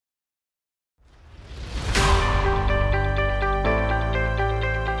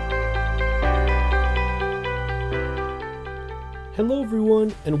Hello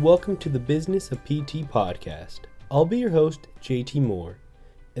everyone, and welcome to the Business of PT podcast. I'll be your host, JT Moore.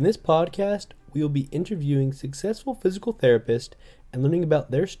 In this podcast, we will be interviewing successful physical therapists and learning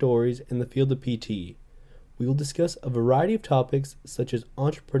about their stories in the field of PT. We will discuss a variety of topics such as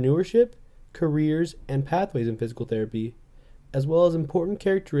entrepreneurship, careers, and pathways in physical therapy, as well as important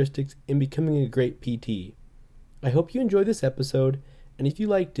characteristics in becoming a great PT. I hope you enjoyed this episode, and if you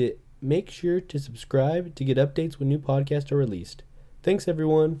liked it, make sure to subscribe to get updates when new podcasts are released. Thanks,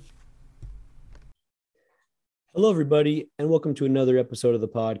 everyone. Hello, everybody, and welcome to another episode of the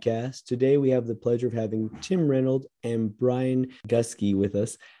podcast. Today, we have the pleasure of having Tim Reynold and Bryan Guzski with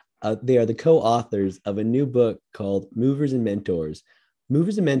us. They are the co-authors of a new book called Movers and Mentors.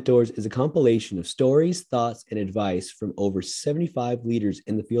 Movers and Mentors is a compilation of stories, thoughts, and advice from over 75 leaders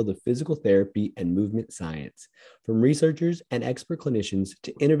in the field of physical therapy and movement science, from researchers and expert clinicians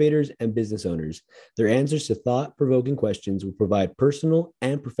to innovators and business owners. Their answers to thought-provoking questions will provide personal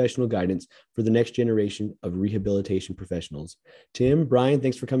and professional guidance for the next generation of rehabilitation professionals. Tim, Bryan,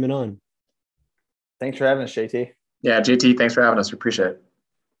 thanks for coming on. Thanks for having us, JT. Yeah, JT, thanks for having us. We appreciate it.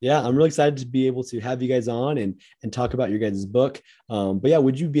 Yeah, I'm really excited to be able to have you guys on and talk about your guys' book. But yeah,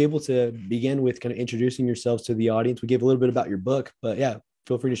 would you be able to begin with kind of introducing yourselves to the audience? We gave a little bit about your book, but yeah,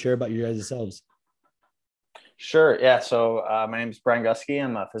 feel free to share about your guys' selves. Sure. Yeah. So my name is Bryan Guzski.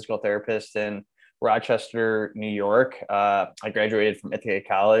 I'm a physical therapist in Rochester, New York. I graduated from Ithaca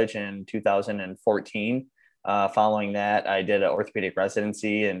College in 2014. Following that, I did an orthopedic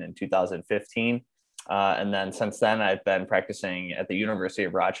residency in 2015. And then since then, I've been practicing at the University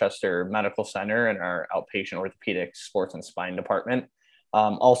of Rochester Medical Center in our outpatient orthopedic sports and spine department.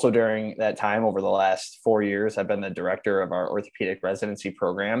 Also during that time, over the last 4 years, I've been the director of our orthopedic residency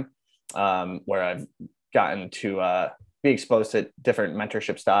program, where I've gotten to be exposed to different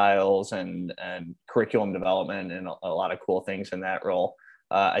mentorship styles and curriculum development and a lot of cool things in that role.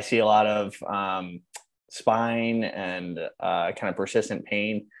 I see a lot of spine and kind of persistent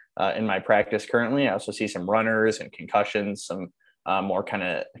pain in my practice currently. I also see some runners and concussions, some more kind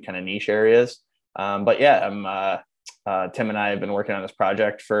of niche areas. But yeah, Tim and I have been working on this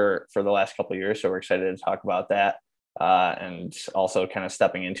project for the last couple of years, so we're excited to talk about that. And also kind of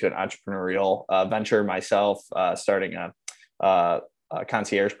stepping into an entrepreneurial venture myself, starting a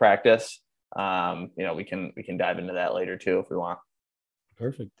concierge practice. We can dive into that later too if we want.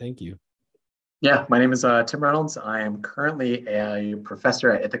 Perfect. Thank you. Yeah, my name is Tim Reynolds. I am currently a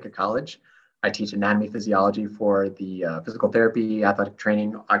professor at Ithaca College. I teach anatomy physiology for the physical therapy, athletic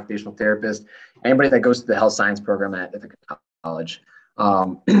training, occupational therapist, anybody that goes to the health science program at Ithaca College.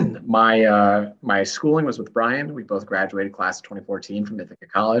 My schooling was with Bryan. We both graduated class of 2014 from Ithaca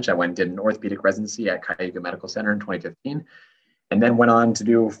College. I went and did an orthopedic residency at Cayuga Medical Center in 2015, and then went on to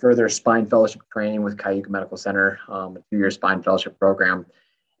do further spine fellowship training with Cayuga Medical Center, a 2-year spine fellowship program.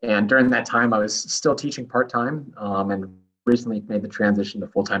 And during that time, I was still teaching part-time and recently made the transition to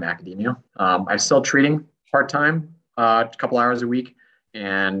full-time academia. I'm still treating part-time, a couple hours a week,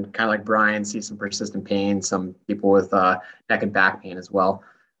 and kind of like Bryan, see some persistent pain, some people with neck and back pain as well.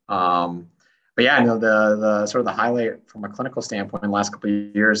 But yeah, I know the sort of the highlight from a clinical standpoint in the last couple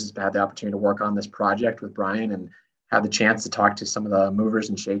of years has had the opportunity to work on this project with Bryan and have the chance to talk to some of the movers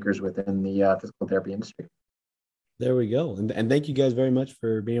and shakers within the physical therapy industry. There we go. And thank you guys very much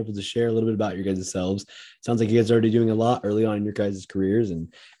for being able to share a little bit about your guys' selves. Sounds like you guys are already doing a lot early on in your guys' careers.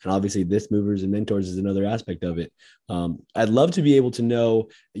 And obviously this Movers and Mentors is another aspect of it. I'd love to be able to know,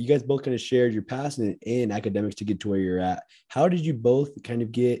 you guys both kind of shared your passion in academics to get to where you're at. How did you both kind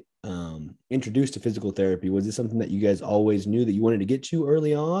of get introduced to physical therapy? Was this something that you guys always knew that you wanted to get to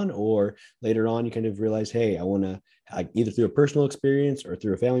early on, or later on you kind of realized, hey, I want to, either through a personal experience or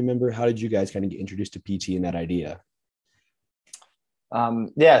through a family member? How did you guys kind of get introduced to PT and that idea?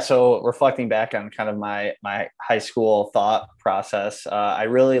 So reflecting back on kind of my high school thought process, I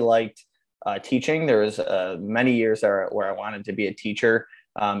really liked teaching. There was many years there where I wanted to be a teacher.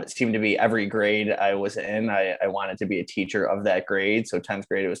 It seemed to be every grade I was in, I wanted to be a teacher of that grade. So 10th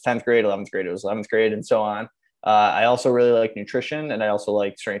grade, it was 10th grade, 11th grade, it was 11th grade, and so on. I also really like nutrition, and I also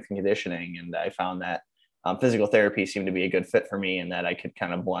like strength and conditioning. And I found that physical therapy seemed to be a good fit for me, and that I could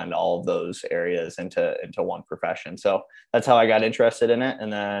kind of blend all of those areas into one profession. So that's how I got interested in it.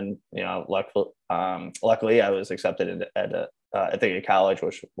 And then, luckily I was accepted at Ithaca College,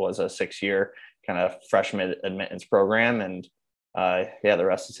 which was a 6-year kind of freshman admittance program. And the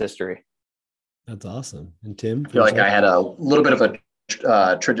rest is history. That's awesome. And Tim? I feel like I had a little bit of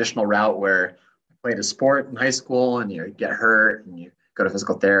a traditional route where I played a sport in high school and you get hurt and you go to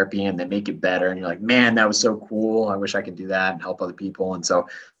physical therapy and they make it better. And you're like, man, that was so cool. I wish I could do that and help other people. And so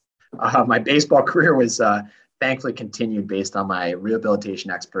my baseball career was thankfully continued based on my rehabilitation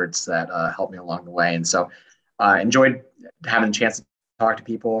experts that helped me along the way. And so enjoyed having a chance to talk to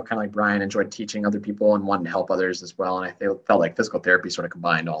people, kind of like Bryan, enjoyed teaching other people and wanting to help others as well. And I felt like physical therapy sort of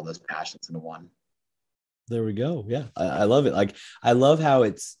combined all those passions into one. There we go. Yeah. I love it. Like, I love how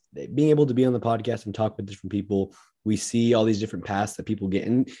it's being able to be on the podcast and talk with different people. We see all these different paths that people get.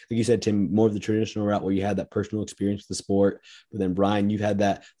 And like you said, Tim, more of the traditional route where you had that personal experience with the sport. But then Bryan, you've had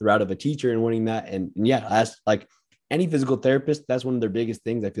that the route of a teacher and wanting that. And yeah, that's like any physical therapist, that's one of their biggest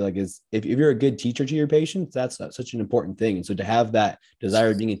things, I feel like, is if you're a good teacher to your patients, that's such an important thing. And so to have that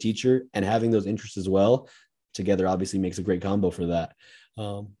desire of being a teacher and having those interests as well together obviously makes a great combo for that.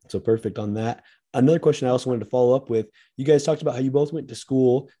 So perfect on that. Another question I also wanted to follow up with, you guys talked about how you both went to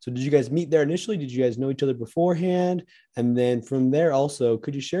school. So did you guys meet there initially? Did you guys know each other beforehand? And then from there also,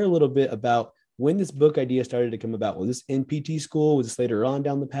 could you share a little bit about when this book idea started to come about? Was this in PT school? Was this later on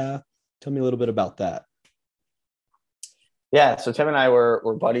down the path? Tell me a little bit about that. Yeah, so Tim and I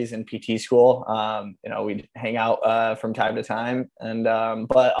were buddies in PT school. We'd hang out from time to time, and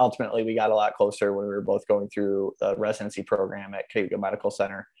but ultimately we got a lot closer when we were both going through the residency program at Cayuga Medical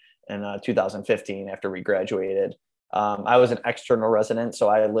Center in 2015 after we graduated. I was an external resident, so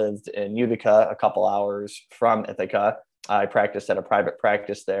I lived in Utica, a couple hours from Ithaca. I practiced at a private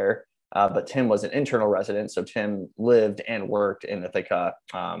practice there, but Tim was an internal resident, so Tim lived and worked in Ithaca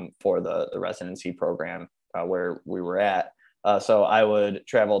for the residency program where we were at. So I would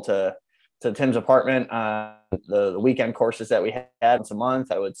travel to Tim's apartment on the weekend courses that we had once a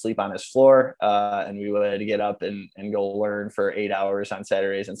month. I would sleep on his floor, and we would get up and go learn for 8 hours on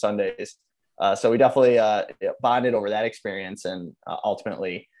Saturdays and Sundays. So we definitely bonded over that experience. And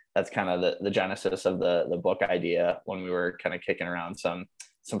ultimately, that's kind of the genesis of the book idea when we were kind of kicking around some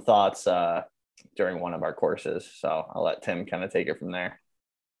thoughts during one of our courses. So I'll let Tim kind of take it from there.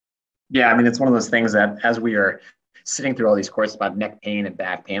 Yeah, I mean, it's one of those things that as we are sitting through all these courses about neck pain and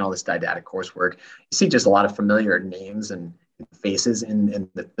back pain, all this didactic coursework, you see just a lot of familiar names and faces in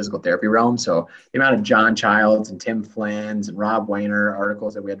the physical therapy realm. So the amount of John Childs and Tim Flynn's and Rob Weiner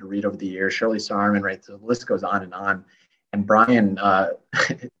articles that we had to read over the years, Shirley Sarman, right? So the list goes on and on. And Bryan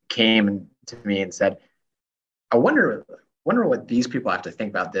came to me and said, I wonder what these people have to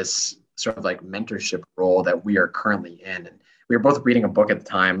think about this sort of like mentorship role that we are currently in. And we were both reading a book at the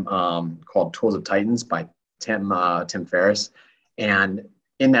time called Tools of Titans by Tim Ferriss. And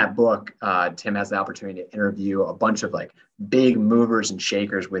in that book, Tim has the opportunity to interview a bunch of like big movers and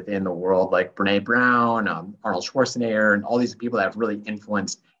shakers within the world, like Brene Brown, Arnold Schwarzenegger, and all these people that have really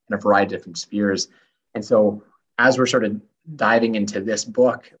influenced in a variety of different spheres. And so as we're sort of diving into this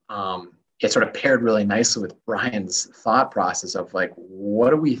book, it sort of paired really nicely with Bryan's thought process of like, what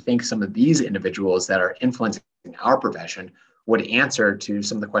do we think some of these individuals that are influencing our profession would answer to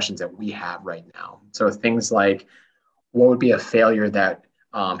some of the questions that we have right now. So things like, what would be a failure that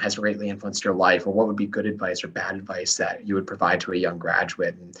has greatly influenced your life, or what would be good advice or bad advice that you would provide to a young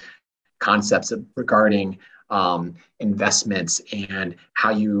graduate, and concepts regarding investments and how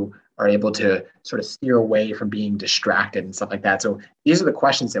you are able to sort of steer away from being distracted and stuff like that. So these are the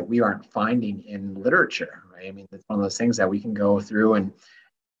questions that we aren't finding in literature, right? I mean, it's one of those things that we can go through and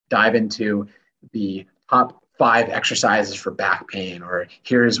dive into the top 5 exercises for back pain, or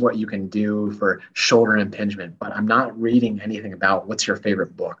here's what you can do for shoulder impingement. But I'm not reading anything about what's your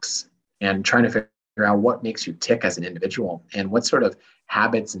favorite books and trying to figure out what makes you tick as an individual and what sort of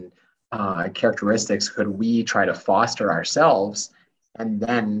habits and characteristics could we try to foster ourselves, and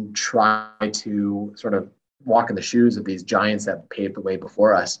then try to sort of walk in the shoes of these giants that paved the way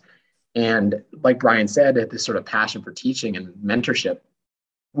before us. And like Bryan said, this sort of passion for teaching and mentorship,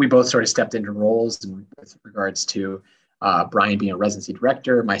 we both sort of stepped into roles with regards to Bryan being a residency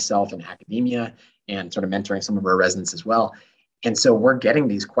director, myself in academia, and sort of mentoring some of our residents as well. And so we're getting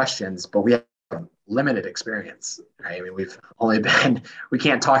these questions, but we have limited experience, right? I mean, we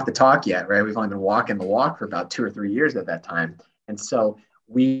can't talk the talk yet, right? We've only been walking the walk for about 2 or 3 years at that time. And so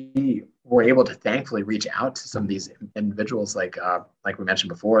we were able to thankfully reach out to some of these individuals, like we mentioned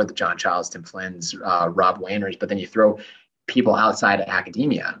before, the John Childs, Tim Flynn's, Rob Weiners, but then you throw people outside of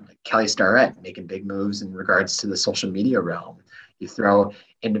academia, like Kelly Starrett making big moves in regards to the social media realm. You throw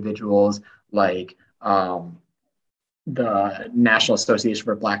individuals like the National Association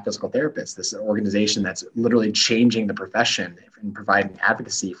for Black Physical Therapists, this organization that's literally changing the profession and providing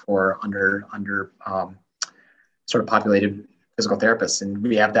advocacy for under sort of populated physical therapists. And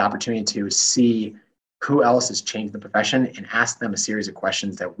we have the opportunity to see who else has changed the profession and ask them a series of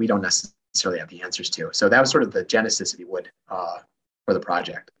questions that we don't necessarily have the answers to. So that was sort of the genesis, if you would, for the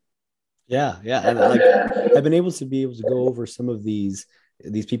project. Yeah. And like, I've been able to go over some of these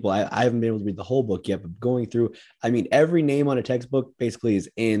these people, I haven't been able to read the whole book yet, but going through, I mean, every name on a textbook basically is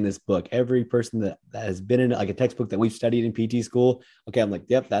in this book. Every person that has been in like a textbook that we've studied in PT school. Okay. I'm like,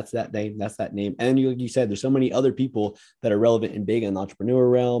 yep, that's that name. That's that name. And you said, there's so many other people that are relevant and big in the entrepreneur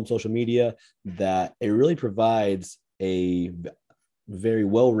realm, social media, that it really provides a very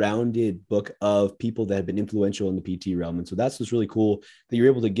well-rounded book of people that have been influential in the PT realm. And so that's what's really cool, that you're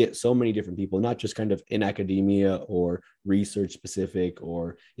able to get so many different people, not just kind of in academia or research specific,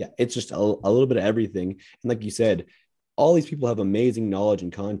 or it's just a little bit of everything. And like you said, all these people have amazing knowledge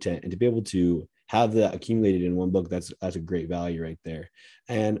and content, and to be able to have that accumulated in one book, that's a great value right there.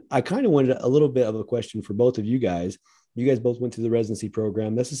 And I kind of wanted a little bit of a question for both of you guys. You guys both went through the residency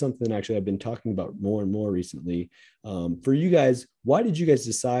program. This is something actually I've been talking about more and more recently. For you guys, why did you guys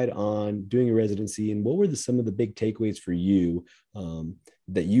decide on doing a residency, and what were some of the big takeaways for you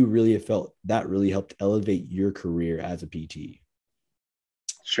that you really have felt that really helped elevate your career as a PT?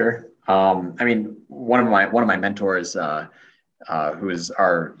 Sure. I mean, one of my mentors, who is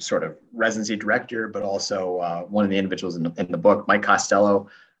our sort of residency director, but also one of the individuals in the book, Mike Costello.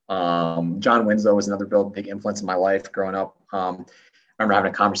 John Winslow was another real big influence in my life growing up. I remember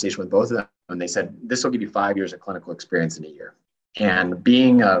having a conversation with both of them, and they said, this will give you 5 years of clinical experience in a year. And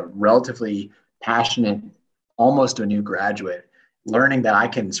being a relatively passionate, almost a new graduate, learning that I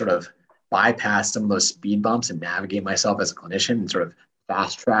can sort of bypass some of those speed bumps and navigate myself as a clinician and sort of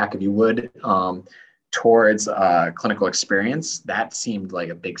fast track, if you would, towards clinical experience, that seemed like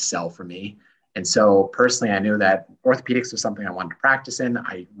a big sell for me. And so personally, I knew that orthopedics was something I wanted to practice in.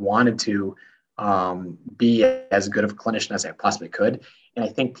 I wanted to be as good of a clinician as I possibly could. And I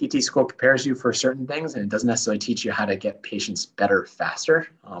think PT school prepares you for certain things, and it doesn't necessarily teach you how to get patients better faster.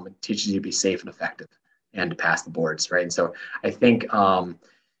 It teaches you to be safe and effective and to pass the boards, right? And so I think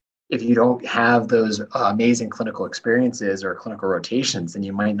if you don't have those amazing clinical experiences or clinical rotations, then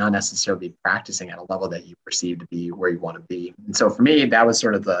you might not necessarily be practicing at a level that you perceive to be where you want to be. And so for me, that was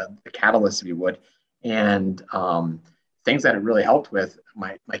sort of the catalyst, if you would. And things that it really helped with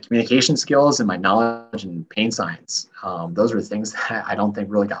my communication skills and my knowledge in pain science. Those were things that I don't think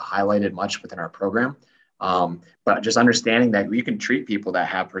really got highlighted much within our program. But just understanding that you can treat people that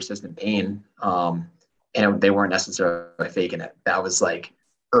have persistent pain and they weren't necessarily faking it. That was like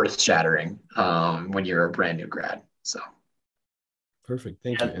earth-shattering when you're a brand new grad. So perfect.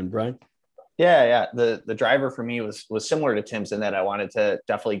 Thank you. And Bryan? Yeah. The driver for me was similar to Tim's, in that I wanted to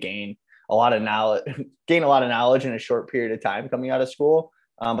definitely gain a lot of knowledge in a short period of time coming out of school.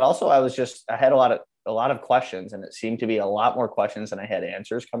 But also I had a lot of questions, and it seemed to be a lot more questions than I had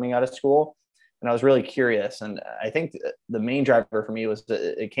answers coming out of school. And I was really curious. And I think the main driver for me was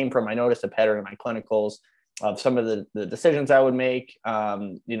that it came from, I noticed a pattern in my clinicals of some of the decisions I would make.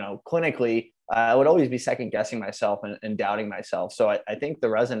 Clinically, I would always be second guessing myself and doubting myself. So I think the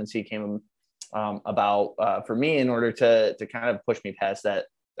residency came about for me in order to kind of push me past that,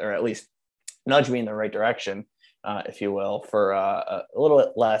 or at least nudge me in the right direction, if you will, for a little bit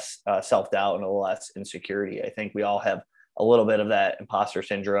less self-doubt and a little less insecurity. I think we all have a little bit of that imposter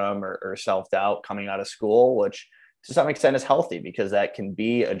syndrome or self-doubt coming out of school, which to some extent is healthy, because that can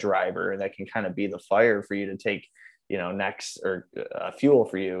be a driver, and that can kind of be the fire for you to take, next, or fuel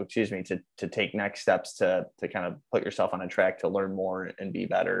for you, to take next steps to kind of put yourself on a track to learn more and be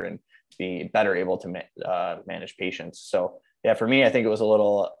better and be better able to manage patients. So yeah, for me, I think it was a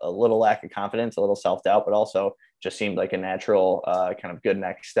little lack of confidence, a little self-doubt, but also just seemed like a natural kind of good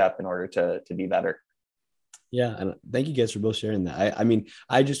next step in order to be better. Yeah. And thank you guys for both sharing that. I mean,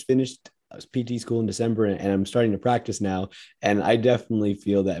 I just finished PT school in December, and I'm starting to practice now. And I definitely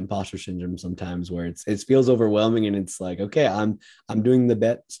feel that imposter syndrome sometimes, where it feels overwhelming, and it's like, okay, I'm doing the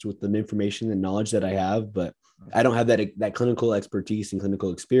best with the information and knowledge that I have, but I don't have that clinical expertise and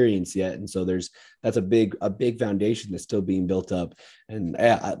clinical experience yet. And so that's a big foundation that's still being built up. And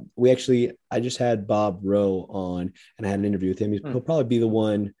I just had Bob Rowe on, and I had an interview with him. He'll probably be the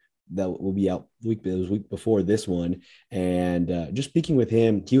one that will be out week before this one. And just speaking with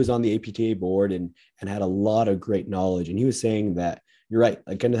him, he was on the APTA board and had a lot of great knowledge. And he was saying that you're right,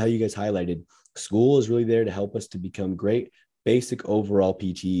 like kind of how you guys highlighted, school is really there to help us to become great basic overall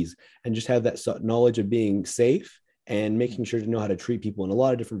PTs, and just have that knowledge of being safe and making sure to know how to treat people in a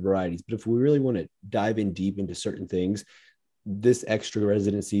lot of different varieties. But if we really want to dive in deep into certain things, this extra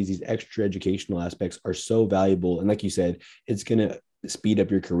residencies, these extra educational aspects are so valuable. And like you said, it's going to speed up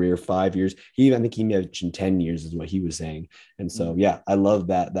your career 5 years. I think he mentioned 10 years is what he was saying. And so, yeah, I love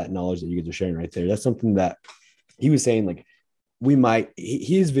that knowledge that you guys are sharing right there. That's something that he was saying, like,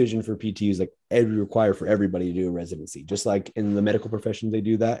 his vision for PT is like require for everybody to do a residency, just like in the medical profession, they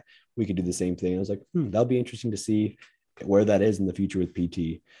do that. We could do the same thing. I was like, that'll be interesting to see where that is in the future with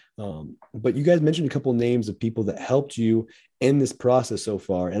PT. But you guys mentioned a couple names of people that helped you in this process so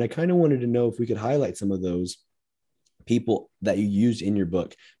far. And I kind of wanted to know if we could highlight some of those people that you used in your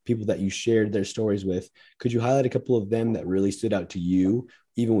book, people that you shared their stories with. Could you highlight a couple of them that really stood out to you,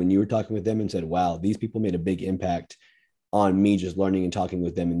 even when you were talking with them and said, wow, these people made a big impact on me just learning and talking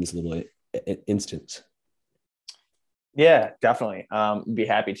with them in this little instance? Yeah, definitely. Be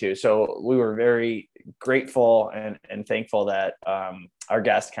happy to. So we were very grateful and thankful that our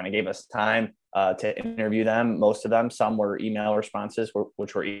guests kind of gave us time to interview them. Most of them, some were email responses,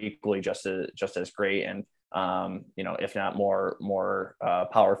 which were equally just as great, and if not more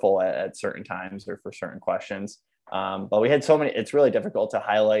powerful at certain times or for certain questions. But we had so many. It's really difficult to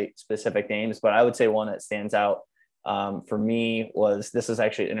highlight specific names, but I would say one that stands out for me was, this is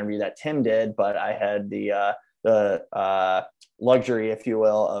actually an interview that Tim did, but I had the luxury, if you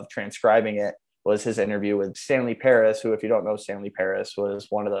will, of transcribing it. Was his interview with Stanley Paris, who, if you don't know, Stanley Paris was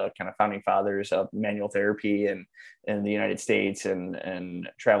one of the kind of founding fathers of manual therapy in the United States, and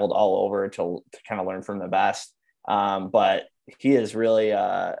traveled all over to kind of learn from the best. But he is really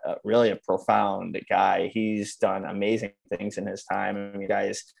a profound guy. He's done amazing things in his time. I mean,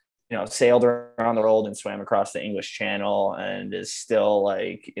 guys, sailed around the world and swam across the English Channel, and is still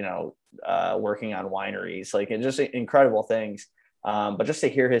working on wineries, and just incredible things. But just to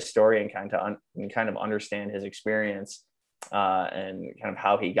hear his story and kind of understand his experience and kind of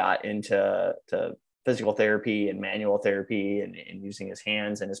how he got into physical therapy and manual therapy and using his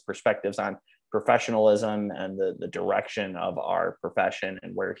hands, and his perspectives on professionalism and the direction of our profession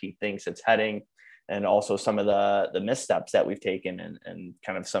and where he thinks it's heading. And also some of the missteps that we've taken, and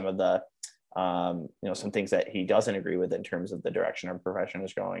kind of some of the, some things that he doesn't agree with in terms of the direction our profession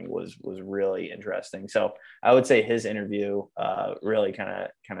is going, was really interesting. So I would say his interview really kind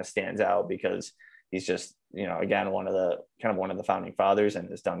of stands out, because he's just, again, one of the founding fathers, and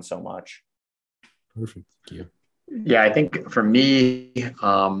has done so much. Perfect. Thank you. Yeah, I think for me,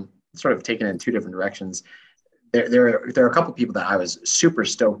 sort of taken in two different directions. There are a couple of people that I was super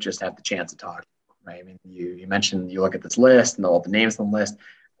stoked just to have the chance to talk. Right. I mean, you mentioned, you look at this list and all the names on the list.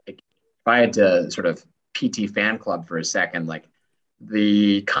 If I had to sort of PT fan club for a second,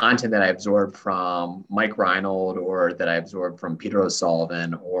 the content that I absorbed from Mike Reynold, or that I absorbed from Peter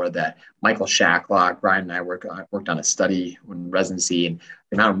O'Sullivan, or that Michael Shacklock, Bryan and I worked on a study in residency, and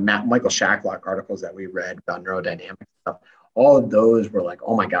the amount of Michael Shacklock articles that we read about neurodynamics stuff, all of those were like,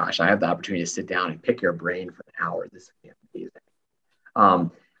 oh my gosh, I have the opportunity to sit down and pick your brain for an hour. This is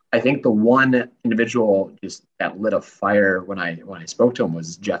amazing. I think the one individual just that lit a fire when I spoke to him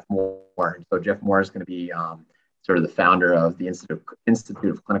was Jeff Moore. So Jeff Moore is going to be sort of the founder of the Institute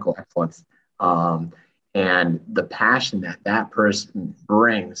of Clinical Excellence, and the passion that person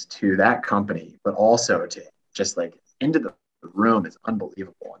brings to that company, but also to just into the room, is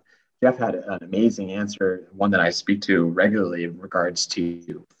unbelievable. Jeff had an amazing answer, one that I speak to regularly in regards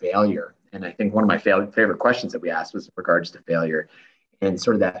to failure. And I think one of my favorite questions that we asked was in regards to failure, and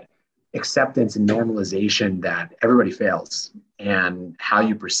sort of that acceptance and normalization that everybody fails, and how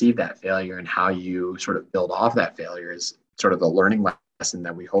you perceive that failure and how you sort of build off that failure is sort of a learning lesson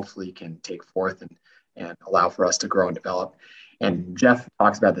that we hopefully can take forth and allow for us to grow and develop. And Jeff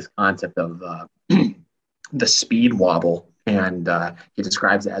talks about this concept of the speed wobble, and he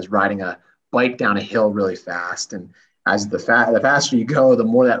describes it as riding a bike down a hill really fast. And as the faster you go, the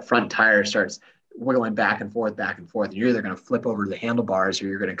more that front tire starts wiggling back and forth. And you're either going to flip over to the handlebars, or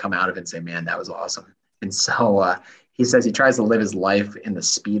you're going to come out of it and say, man, that was awesome. And so he says he tries to live his life in the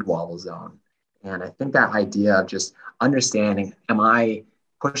speed wobble zone. And I think that idea of just understanding, am I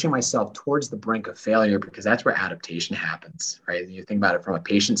pushing myself towards the brink of failure? Because that's where adaptation happens, right? And you think about it from a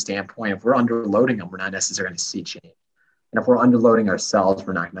patient standpoint, if we're underloading them, we're not necessarily going to see change. And if we're underloading ourselves,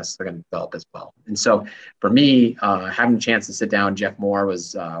 we're not necessarily going to develop as well. And so for me, having a chance to sit down with Jeff Moore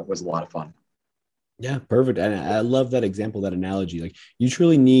was a lot of fun. Yeah, perfect. And I love that example, that analogy. You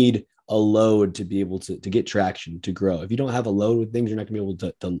truly need a load to be able to get traction, to grow. If you don't have a load with things, you're not going to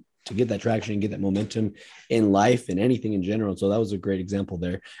be able to get that traction and get that momentum in life and anything in general. So that was a great example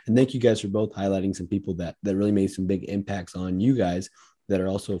there. And thank you guys for both highlighting some people that really made some big impacts on you guys that are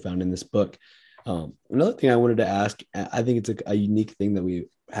also found in this book. Another thing I wanted to ask, I think it's a unique thing that we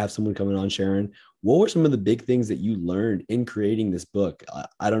have someone coming on, Sharon. What were some of the big things that you learned in creating this book?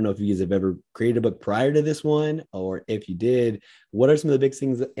 I don't know if you guys have ever created a book prior to this one, or if you did, what are some of the big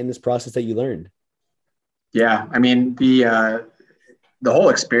things in this process that you learned? Yeah, I mean, the whole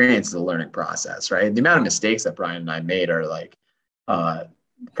experience is a learning process, right? The amount of mistakes that Bryan and I made are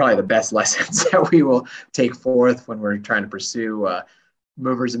probably the best lessons that we will take forth when we're trying to pursue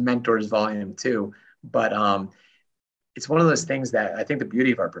Movers and Mentors Volume 2. But it's one of those things that I think the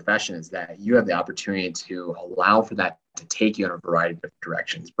beauty of our profession is that you have the opportunity to allow for that to take you in a variety of different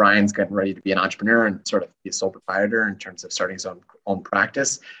directions. Bryan's getting ready to be an entrepreneur and sort of be a sole proprietor in terms of starting his own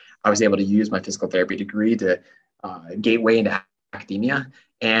practice. I was able to use my physical therapy degree to gateway into academia.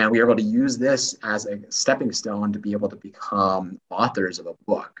 And we were able to use this as a stepping stone to be able to become authors of a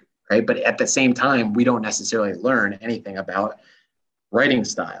book, right? But at the same time, we don't necessarily learn anything about writing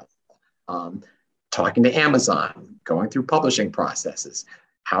style, talking to Amazon, going through publishing processes,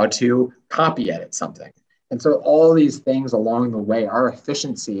 how to copy edit something. And so all these things along the way, our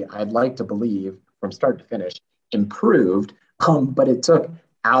efficiency, I'd like to believe from start to finish, improved, but it took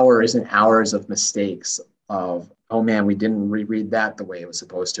hours and hours of mistakes of, oh man, we didn't reread that the way it was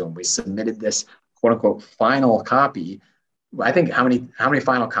supposed to. And we submitted this quote unquote final copy. I think how many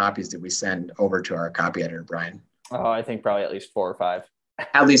final copies did we send over to our copy editor, Bryan? Oh, I think probably at least 4 or 5.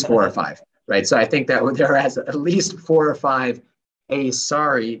 At least 4 or 5, right? So I think that there has at least 4 or 5, hey,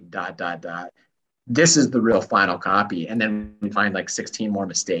 sorry, ... This is the real final copy. And then we find like 16 more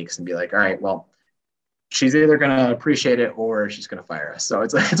mistakes and be like, all right, well, she's either going to appreciate it or she's going to fire us. So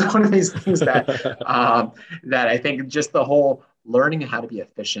it's one of these things that that I think just the whole learning how to be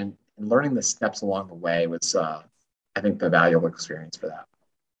efficient and learning the steps along the way was, I think, the valuable experience for that.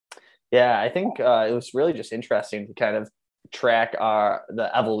 Yeah, I think it was really just interesting to kind of track the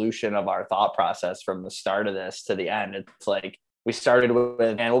evolution of our thought process from the start of this to the end. It's like we started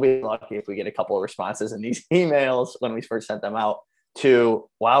with, and we'll be lucky if we get a couple of responses in these emails when we first sent them out, to,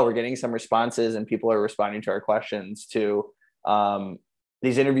 wow, we're getting some responses and people are responding to our questions, to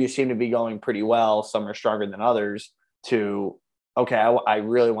these interviews seem to be going pretty well. Some are stronger than others, to, okay, I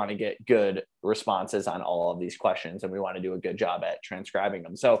really want to get good responses on all of these questions and we want to do a good job at transcribing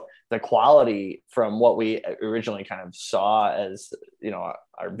them. So the quality from what we originally kind of saw as,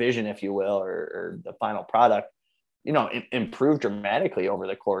 our vision, if you will, or the final product, improved dramatically over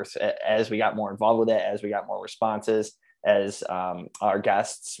the course as we got more involved with it, as we got more responses, as our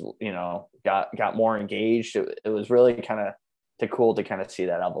guests, got more engaged. It was really kind of cool to kind of see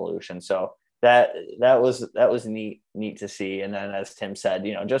that evolution. So that was neat to see. And then, as Tim said,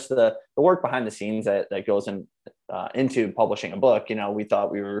 just the work behind the scenes that goes into publishing a book. We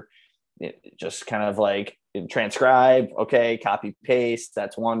thought we were just kind of like transcribe, okay, copy paste,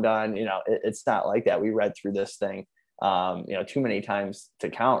 that's one done. It's not like that. We read through this thing too many times to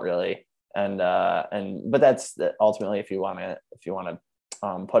count, really. But that's ultimately, if you want to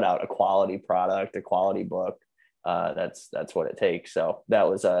put out a quality product, a quality book, that's what it takes. So that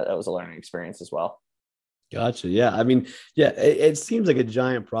was a learning experience as well. Gotcha. Yeah. I mean, yeah, it seems like a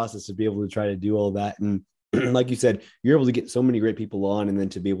giant process to be able to try to do all that. And like you said, you're able to get so many great people on, and then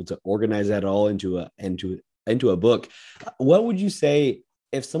to be able to organize that all into a book. What would you say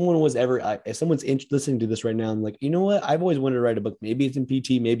if someone's listening to this right now and like, you know what, I've always wanted to write a book. Maybe it's in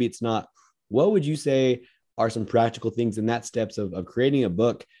PT, maybe it's not. What would you say are some practical things in that steps of creating a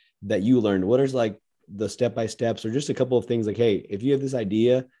book that you learned? What is like the step-by-steps, or just a couple of things like, hey, if you have this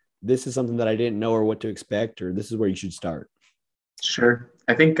idea, this is something that I didn't know or what to expect, or this is where you should start? Sure.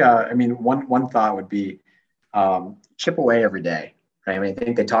 I think, one thought would be chip away every day. Right? I mean, I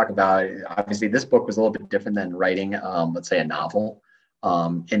think they talk about, obviously this book was a little bit different than writing, let's say, a novel,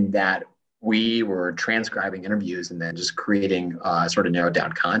 in that we were transcribing interviews and then just creating sort of narrowed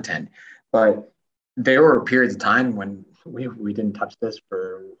down content. But there were periods of time when we didn't touch this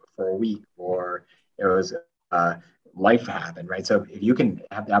for a week, or it was life happened, right? So if you can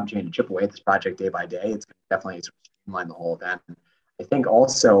have the opportunity to chip away at this project day by day, it's definitely streamline the whole event. I think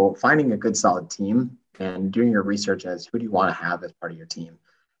also finding a good solid team and doing your research as who do you want to have as part of your team.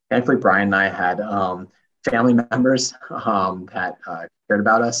 Thankfully, Bryan and I had family members that cared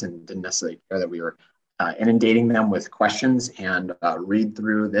about us and didn't necessarily care that we were inundating them with questions and read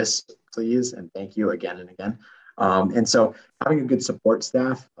through this, please, and thank you again and again. And so having a good support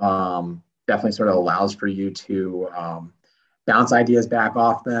staff definitely sort of allows for you to bounce ideas back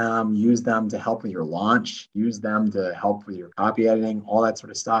off them, use them to help with your launch, use them to help with your copy editing, all that sort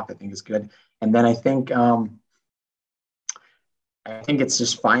of stuff, I think is good. And then I think it's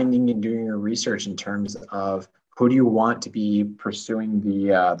just finding and doing your research in terms of who do you want to be pursuing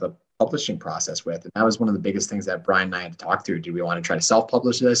the publishing process with. And that was one of the biggest things that Bryan and I had to talk through. Do we want to try to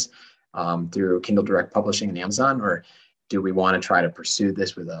self-publish this through Kindle Direct Publishing and Amazon, or do we want to try to pursue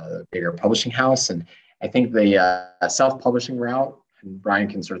this with a bigger publishing house? And I think the self-publishing route, and Bryan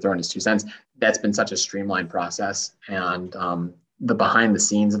can sort of throw in his 2 cents, that's been such a streamlined process. And the behind the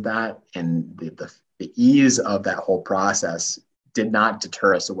scenes of that and the ease of that whole process did not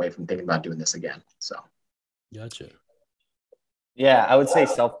deter us away from thinking about doing this again. So. Gotcha. Yeah, I would say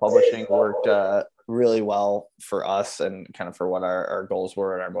self-publishing worked really well for us and kind of for what our goals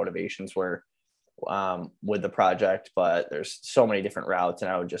were and our motivations were with the project. But there's so many different routes,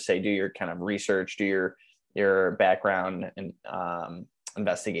 and I would just say do your kind of research, do your background and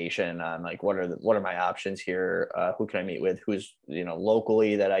investigation on like what are my options here, who can I meet with, who's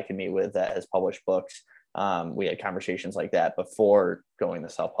locally that I can meet with that has published books. We had conversations like that before going the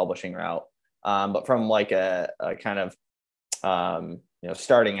self-publishing route. But from like a kind of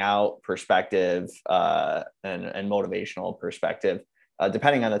starting out perspective and motivational perspective,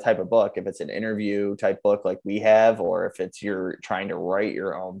 depending on the type of book, if it's an interview type book like we have, or if it's you're trying to write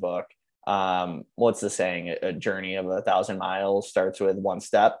your own book, what's the saying? A journey of 1,000 miles starts with one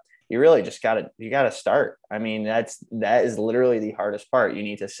step. You really just gotta start. I mean, that is literally the hardest part. You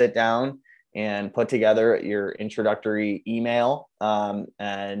need to sit down and put together your introductory email,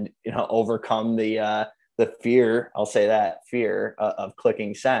 and overcome the fear. I'll say that fear of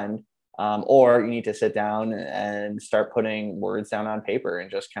clicking send, or you need to sit down and start putting words down on paper and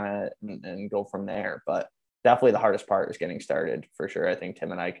just kind of and go from there. But definitely the hardest part is getting started for sure. I think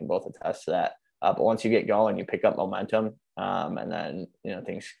Tim and I can both attest to that. But once you get going, you pick up momentum, and then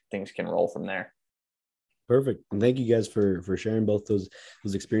things can roll from there. Perfect. And thank you guys for sharing both those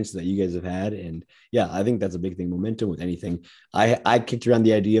experiences that you guys have had. And yeah, I think that's a big thing. Momentum with anything. I kicked around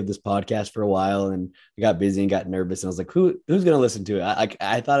the idea of this podcast for a while, and I got busy and got nervous. And I was like, who's going to listen to it?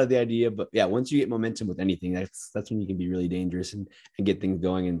 I thought of the idea, but yeah, once you get momentum with anything, that's when you can be really dangerous and get things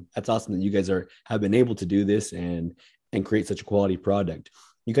going. And that's awesome that you guys have been able to do this and create such a quality product.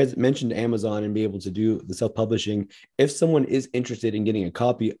 You guys mentioned Amazon and be able to do the self-publishing. If someone is interested in getting a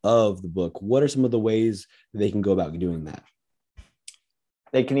copy of the book, what are some of the ways they can go about doing that?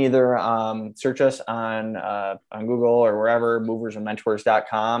 They can either search us on Google or wherever,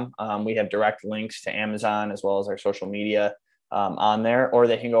 moversandmentors.com. We have direct links to Amazon as well as our social media on there, or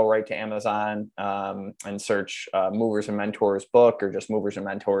they can go right to Amazon and search Movers and Mentors book, or just Movers and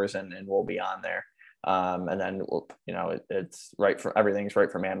Mentors, and we'll be on there. And then it's right from everything's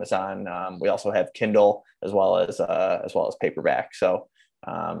right from Amazon. We also have Kindle as well as paperback. So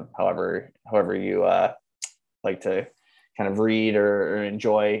however you like to kind of read or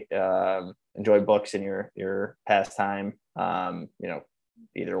enjoy books in your pastime,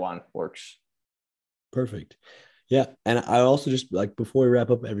 either one works. Perfect. Yeah. And I also just like, before we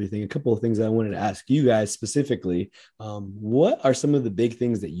wrap up everything, a couple of things I wanted to ask you guys specifically. What are some of the big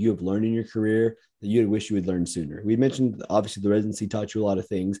things that you have learned in your career that you wish you had learned sooner? We mentioned obviously the residency taught you a lot of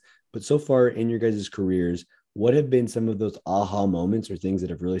things, but so far in your guys' careers, what have been some of those aha moments or things that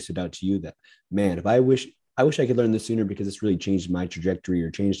have really stood out to you that, man, if I wish I could learn this sooner because it's really changed my trajectory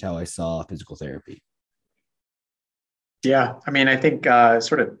or changed how I saw physical therapy? Yeah. I mean, I think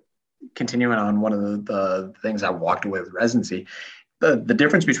sort of continuing on one of the things I walked away with residency, the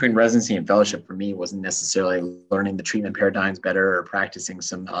difference between residency and fellowship for me wasn't necessarily learning the treatment paradigms better or practicing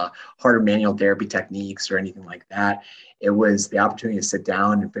some harder manual therapy techniques or anything like that. It was the opportunity to sit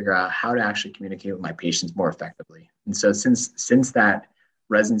down and figure out how to actually communicate with my patients more effectively. And so since that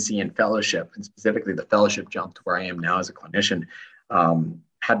residency and fellowship, and specifically the fellowship jump to where I am now as a clinician,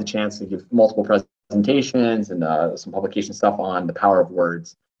 had the chance to give multiple presentations and some publication stuff on the power of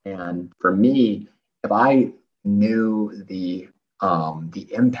words. And for me, if I knew the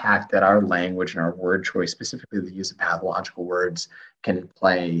impact that our language and our word choice, specifically the use of pathological words, can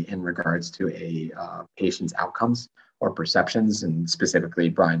play in regards to a patient's outcomes or perceptions, and specifically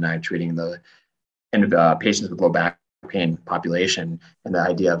Bryan and I treating the patients with low back pain population, and the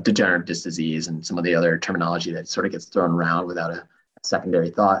idea of degenerative disc disease and some of the other terminology that sort of gets thrown around without a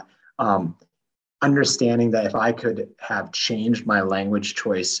secondary thought. Understanding that if I could have changed my language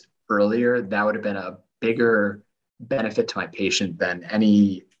choice earlier, that would have been a bigger benefit to my patient than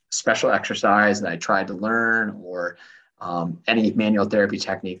any special exercise that I tried to learn or any manual therapy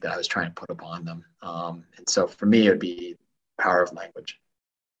technique that I was trying to put upon them. And so for me, it would be power of language.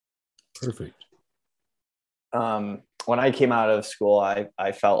 Perfect. When I came out of school,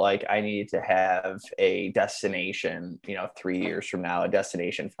 I felt like I needed to have a destination, 3 years from now, a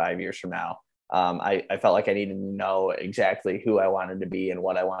destination 5 years from now. I felt like I needed to know exactly who I wanted to be and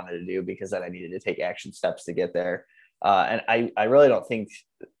what I wanted to do, because then I needed to take action steps to get there. And I really don't think,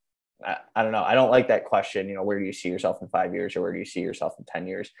 I don't know. I don't like that question, where do you see yourself in 5 years, or where do you see yourself in 10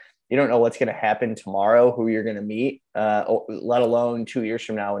 years? You don't know what's going to happen tomorrow, who you're going to meet, let alone 2 years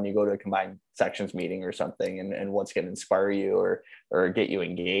from now when you go to a combined sections meeting or something, and what's going to inspire you or get you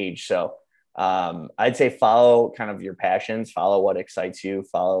engaged. So I'd say follow kind of your passions, follow what excites you,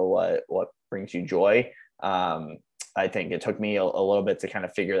 follow what brings you joy. I think it took me a little bit to kind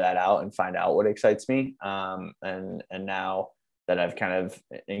of figure that out and find out what excites me. And now I've kind of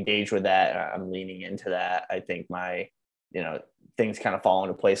engaged with that. I'm leaning into that. I think my, things kind of fall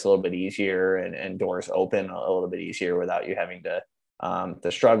into place a little bit easier, and doors open a little bit easier without you having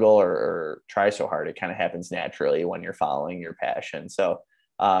to struggle or try so hard. It kind of happens naturally when you're following your passion. So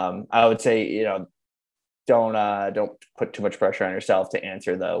I would say, don't put too much pressure on yourself to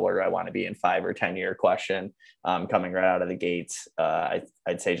answer the where do I want to be in 5 or 10 year question coming right out of the gates.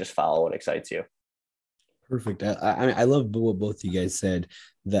 I'd say just follow what excites you. Perfect. I love what both you guys said.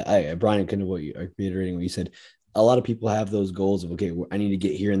 That Bryan, kind of reiterating what you said. A lot of people have those goals of, okay, I need to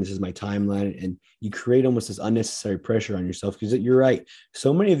get here, and this is my timeline, and you create almost this unnecessary pressure on yourself, because you're right.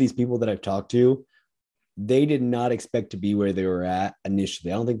 So many of these people that I've talked to, they did not expect to be where they were at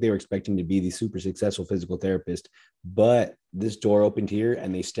initially. I don't think they were expecting to be the super successful physical therapist, but this door opened here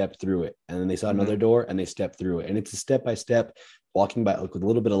and they stepped through it. And then they saw another door and they stepped through it. And it's a step-by-step walking by, like, with a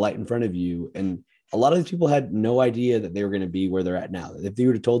little bit of light in front of you. And a lot of these people had no idea that they were going to be where they're at now. If they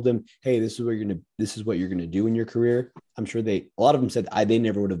would have told them, hey, this is what you're going to do in your career, I'm sure a lot of them said they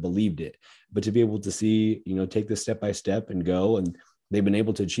never would have believed it. But to be able to see, take this step by step and go, and they've been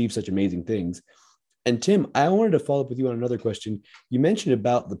able to achieve such amazing things. And Tim, I wanted to follow up with you on another question. You mentioned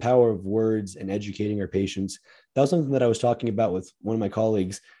about the power of words and educating our patients. That was something that I was talking about with one of my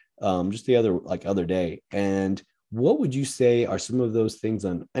colleagues just the other day. And what would you say are some of those things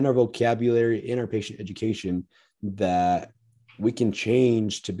in our vocabulary, in our patient education, that we can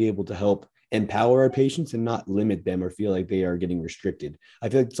change to be able to help empower our patients and not limit them or feel like they are getting restricted? I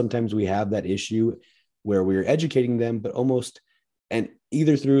feel like sometimes we have that issue where we're educating them, but almost, and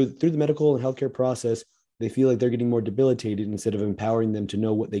either through the medical and healthcare process, they feel like they're getting more debilitated instead of empowering them to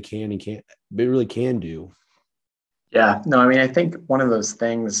know what they can and can't, they really can do. Yeah, no, I mean, I think one of those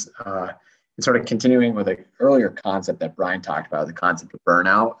things, and sort of continuing with an earlier concept that Bryan talked about, the concept of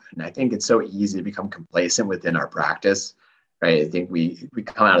burnout. And I think it's so easy to become complacent within our practice, right? I think we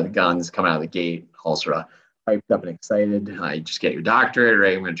come out of the guns, come out of the gate, all sort of hyped up and excited. You just get your doctorate,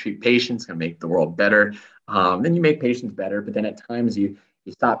 right? I'm going to treat patients, going to make the world better. Then you make patients better, but then at times you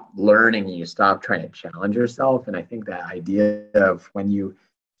stop learning and you stop trying to challenge yourself. And I think that idea of when you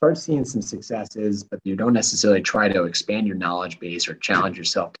start seeing some successes, but you don't necessarily try to expand your knowledge base or challenge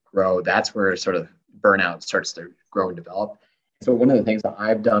yourself to grow, that's where sort of burnout starts to grow and develop. So one of the things that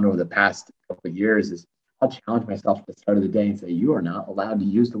I've done over the past couple of years is I'll challenge myself at the start of the day and say, you are not allowed to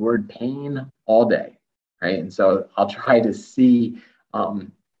use the word pain all day, right? And so I'll try to see,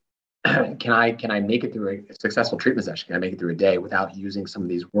 can I make it through a successful treatment session? Can I make it through a day without using some of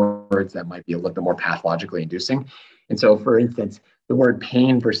these words that might be a little bit more pathologically inducing? And so, for instance, the word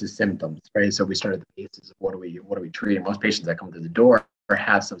pain versus symptoms, right? So we start at the basis of what do we treat? And most patients that come through the door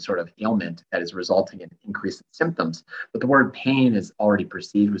have some sort of ailment that is resulting in increased symptoms, but the word pain is already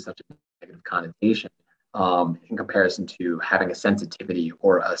perceived with such a negative connotation in comparison to having a sensitivity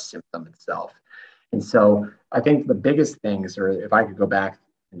or a symptom itself. And so I think the biggest things, or if I could go back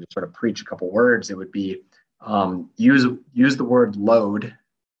and just sort of preach a couple words, it would be use the word load.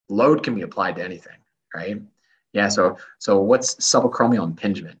 Load can be applied to anything, right? Yeah. So what's subacromial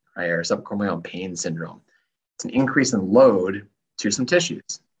impingement, right, or subacromial pain syndrome? It's an increase in load to some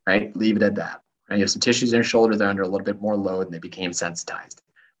tissues, right? Leave it at that. Right? You have some tissues in your shoulder that are under a little bit more load, and they became sensitized.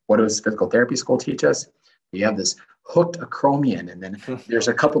 What does physical therapy school teach us? You have this hooked acromion, and then there's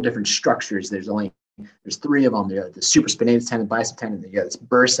a couple different structures. There's 3 of them. You got the supraspinatus tendon, bicep tendon, you got this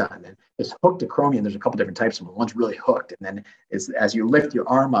bursa, and then this hooked acromion. There's a couple different types of them. One's really hooked, and then as you lift your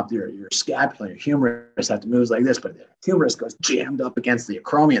arm up, your scapula, your humerus have to move like this, but the humerus goes jammed up against the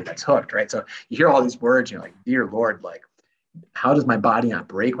acromion that's hooked, right? So you hear all these words, you're like, dear Lord, like, how does my body not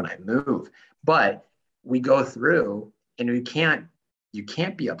break when I move? But we go through, and you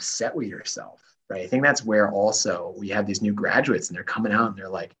can't be upset with yourself, right? I think that's where also we have these new graduates, and they're coming out and they're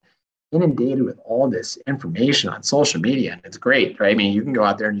like, inundated with all this information on social media, and it's great, right? I mean, you can go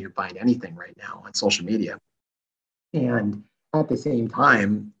out there and you can find anything right now on social media. And at the same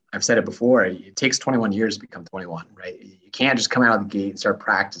time, I've said it before, it takes 21 years to become 21, right? You can't just come out of the gate and start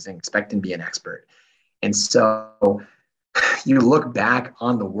practicing, expecting to be an expert. And so you look back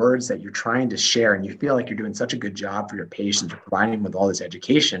on the words that you're trying to share, and you feel like you're doing such a good job for your patients, you're providing them with all this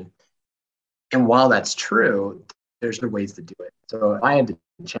education. And while that's true, there's other ways to do it. So if I had to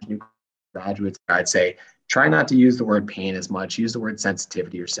change new graduates, I'd say try not to use the word pain as much, use the word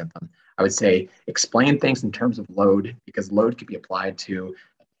sensitivity or symptom. I would say explain things in terms of load, because load could be applied to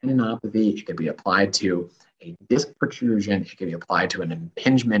a tendinopathy, it could be applied to a disc protrusion, it could be applied to an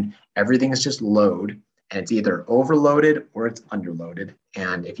impingement. Everything is just load, and it's either overloaded or it's underloaded.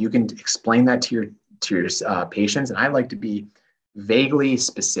 And if you can explain that to your patients, and I like to be vaguely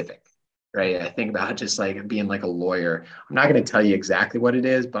specific. right? I think about just like being like a lawyer. I'm not going to tell you exactly what it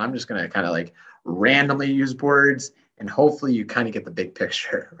is, but I'm just going to kind of like randomly use words, and hopefully you kind of get the big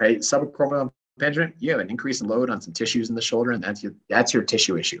picture, right? Subacromial impingement, you have an increase in load on some tissues in the shoulder, and that's your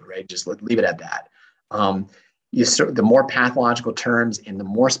tissue issue, right? Just leave it at that. The more pathological terms and the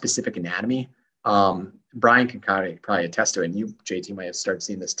more specific anatomy, Bryan can probably attest to it, and you, JT, might have started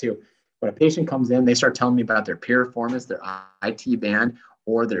seeing this too. When a patient comes in, they start telling me about their piriformis, their IT band,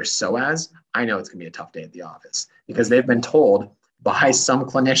 or their psoas. I know it's going to be a tough day at the office because they've been told by some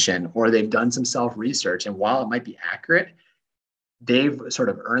clinician or they've done some self-research. And while it might be accurate, they've sort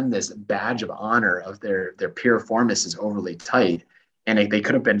of earned this badge of honor of their piriformis is overly tight. And they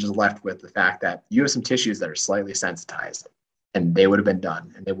could have been just left with the fact that you have some tissues that are slightly sensitized, and they would have been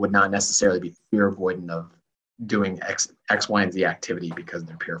done. And they would not necessarily be fear avoidant of doing X, Y, and Z activity because of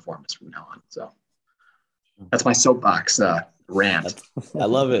their piriformis from now on. So that's my soapbox rant. I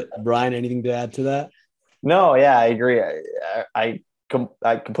love it. Bryan, anything to add to that? No, yeah, I agree. I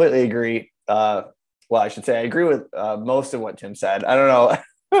completely agree. Well, I should say I agree with most of what Tim said. I don't know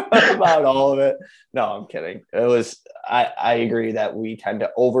about all of it. No, I'm kidding. I agree that we tend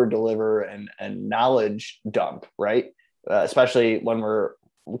to over deliver and knowledge dump, right? Especially when we're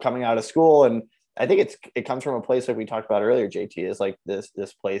coming out of school. And I think it comes from a place like we talked about earlier, JT, is like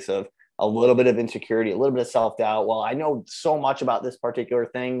this place of a little bit of insecurity, a little bit of self-doubt. Well, I know so much about this particular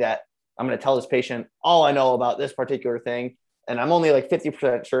thing that I'm going to tell this patient all I know about this particular thing. And I'm only like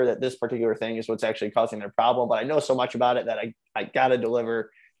 50% sure that this particular thing is what's actually causing their problem, but I know so much about it that I got to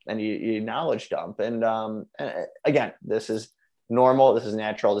deliver, and you knowledge dump. And again, this is normal. This is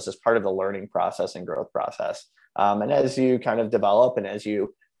natural. This is part of the learning process and growth process. And as you kind of develop and as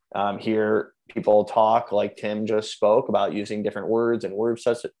you hear people talk, like Tim just spoke about using different words and word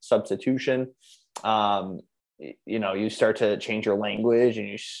substitution, you start to change your language,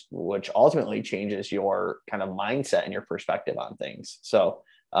 and which ultimately changes your kind of mindset and your perspective on things. So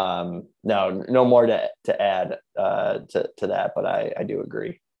no more to add to that, but I do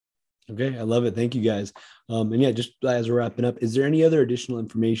agree. Okay, I love it. Thank you, guys. And yeah, just as we're wrapping up, is there any other additional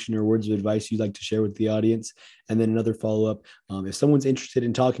information or words of advice you'd like to share with the audience? And then another follow-up, if someone's interested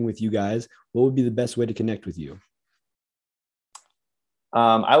in talking with you guys, what would be the best way to connect with you?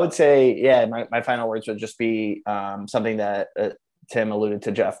 I would say, yeah, my final words would just be something that Tim alluded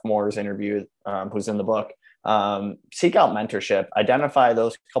to Jeff Moore's interview, who's in the book. Seek out mentorship, identify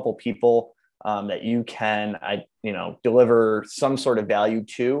those couple people that you can, deliver some sort of value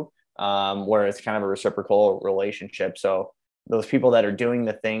to, where it's kind of a reciprocal relationship. So those people that are doing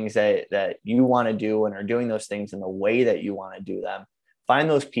the things that you want to do and are doing those things in the way that you want to do them, find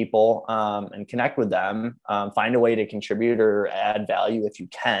those people and connect with them, find a way to contribute or add value if you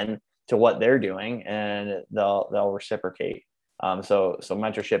can to what they're doing, and they'll reciprocate. So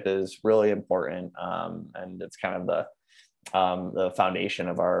mentorship is really important. And it's kind of the foundation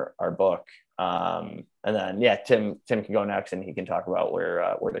of our book. And then, yeah, Tim can go next, and he can talk about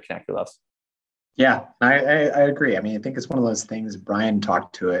where to connect with us. Yeah, I agree. I mean, I think it's one of those things. Bryan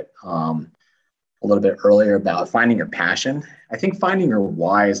talked to it a little bit earlier about finding your passion. I think finding your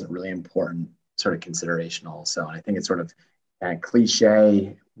why is a really important sort of consideration also. And I think it's sort of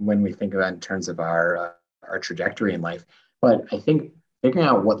cliche when we think about it in terms of our trajectory in life. But I think figuring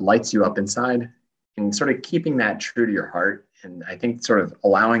out what lights you up inside and sort of keeping that true to your heart. And I think sort of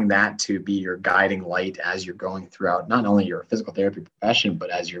allowing that to be your guiding light as you're going throughout not only your physical therapy profession, but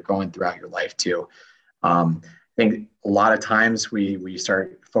as you're going throughout your life too. I think a lot of times we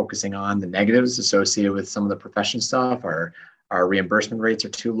start focusing on the negatives associated with some of the profession stuff. Our reimbursement rates are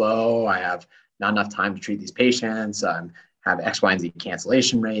too low. I have not enough time to treat these patients. Have X, Y, and Z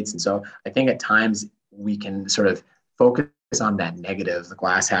cancellation rates. And so I think at times we can sort of focus on that negative, the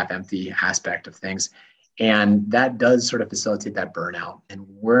glass half empty aspect of things. And that does sort of facilitate that burnout. And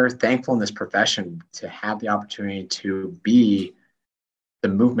we're thankful in this profession to have the opportunity to be the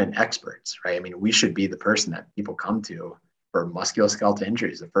movement experts, right? I mean, we should be the person that people come to for musculoskeletal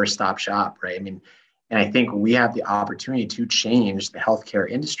injuries, the first stop shop, right? I mean, and I think we have the opportunity to change the healthcare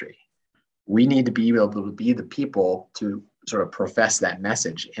industry. We need to be able to be the people to sort of profess that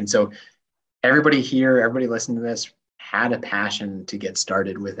message. And so everybody here, everybody listening to this had a passion to get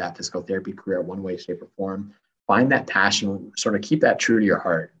started with that physical therapy career one way, shape, or form. Find that passion, sort of keep that true to your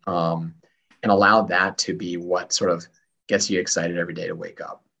heart, and allow that to be what sort of gets you excited every day to wake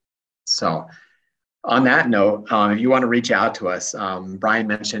up. So on that note, if you want to reach out to us, Bryan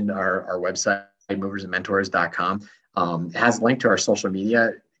mentioned our website, moversandmentors.com. It has a link to our social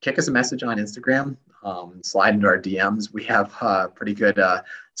media. Kick us a message on Instagram, slide into our DMs. We have pretty good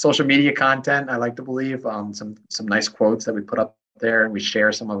social media content, I like to believe, some nice quotes that we put up there, and we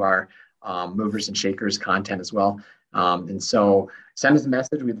share some of our movers and shakers content as well. And so send us a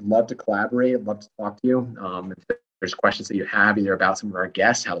message. We'd love to collaborate. I'd love to talk to you. If there's questions that you have either about some of our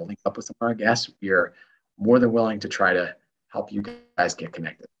guests, how to link up with some of our guests, we're more than willing to try to help you guys get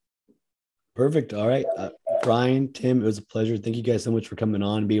connected. Perfect. All right. Bryan, Tim, it was a pleasure. Thank you guys so much for coming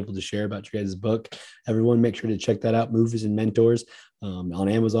on and be able to share about your guys' book. Everyone, make sure to check that out, Movers and Mentors, on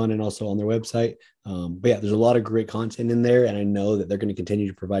Amazon and also on their website. But yeah, there's a lot of great content in there, and I know that they're going to continue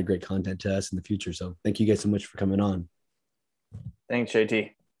to provide great content to us in the future. So thank you guys so much for coming on. Thanks,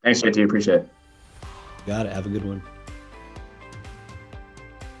 JT. Thanks, JT. Appreciate it. Got it. Have a good one.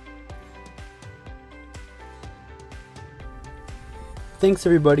 Thanks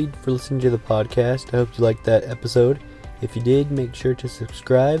everybody for listening to the podcast. I hope you liked that episode. If you did, make sure to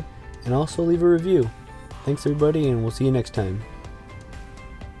subscribe and also leave a review. Thanks everybody, and we'll see you next time.